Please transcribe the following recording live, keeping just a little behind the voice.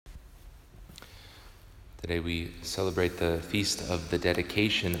Today we celebrate the feast of the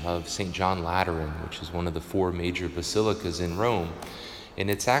dedication of St. John Lateran, which is one of the four major basilicas in Rome. And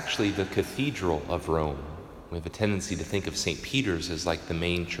it's actually the cathedral of Rome. We have a tendency to think of St. Peter's as like the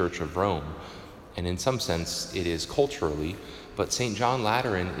main church of Rome. And in some sense it is culturally, but St. John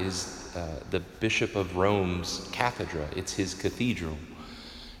Lateran is the Bishop of Rome's cathedra. It's his cathedral.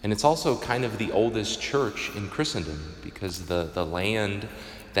 And it's also kind of the oldest church in Christendom because the land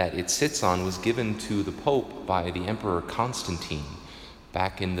that it sits on was given to the Pope by the Emperor Constantine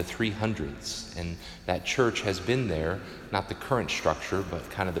back in the 300s. And that church has been there, not the current structure, but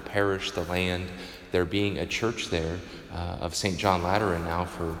kind of the parish, the land, there being a church there of St. John Lateran now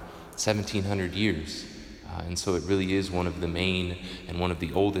for 1700 years. And so it really is one of the main and one of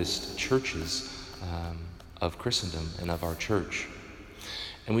the oldest churches of Christendom and of our church.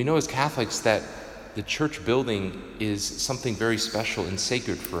 And we know as Catholics that the church building is something very special and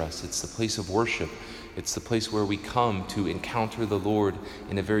sacred for us. It's the place of worship. It's the place where we come to encounter the Lord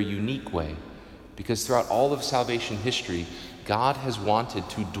in a very unique way. Because throughout all of salvation history, God has wanted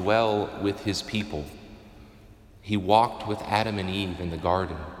to dwell with his people. He walked with Adam and Eve in the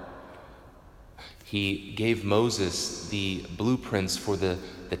garden. He gave Moses the blueprints for the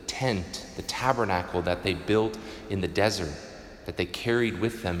tent, the tabernacle that they built in the desert, that they carried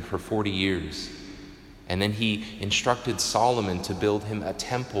with them for 40 years. And then he instructed Solomon to build him a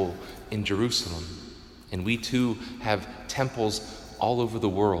temple in Jerusalem. And we too have temples all over the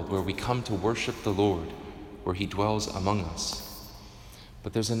world where we come to worship the Lord, where he dwells among us.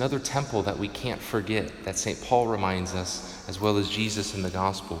 But there's another temple that we can't forget, that St. Paul reminds us, as well as Jesus in the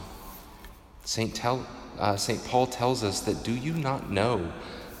gospel. St. Paul tells us that, do you not know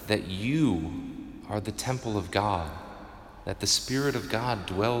that you are the temple of God, that the Spirit of God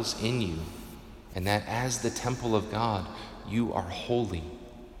dwells in you, and that as the temple of God, you are holy?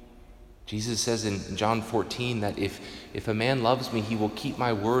 Jesus says in John 14 that if a man loves me, he will keep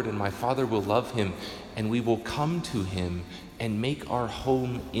my word, and my Father will love him, and we will come to him and make our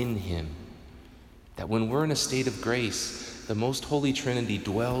home in him. That when we're in a state of grace, the most holy Trinity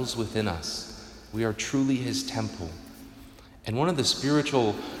dwells within us. We are truly his temple. And one of the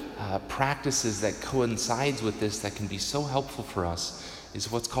spiritual practices that coincides with this that can be so helpful for us is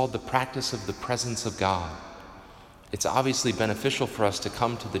what's called the practice of the presence of God. It's obviously beneficial for us to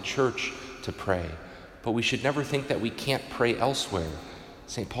come to the church to pray, but we should never think that we can't pray elsewhere.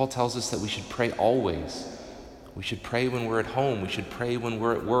 St. Paul tells us that we should pray always. We should pray when we're at home. We should pray when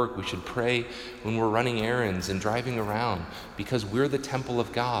we're at work. We should pray when we're running errands and driving around, because we're the temple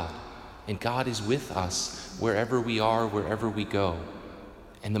of God, and God is with us wherever we are, wherever we go.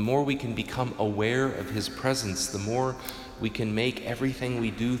 And the more we can become aware of his presence, the more we can make everything we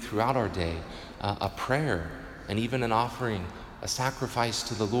do throughout our day a prayer and even an offering, a sacrifice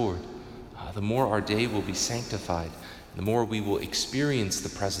to the Lord. The more our day will be sanctified, the more we will experience the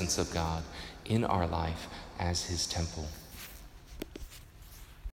presence of God in our life as his temple.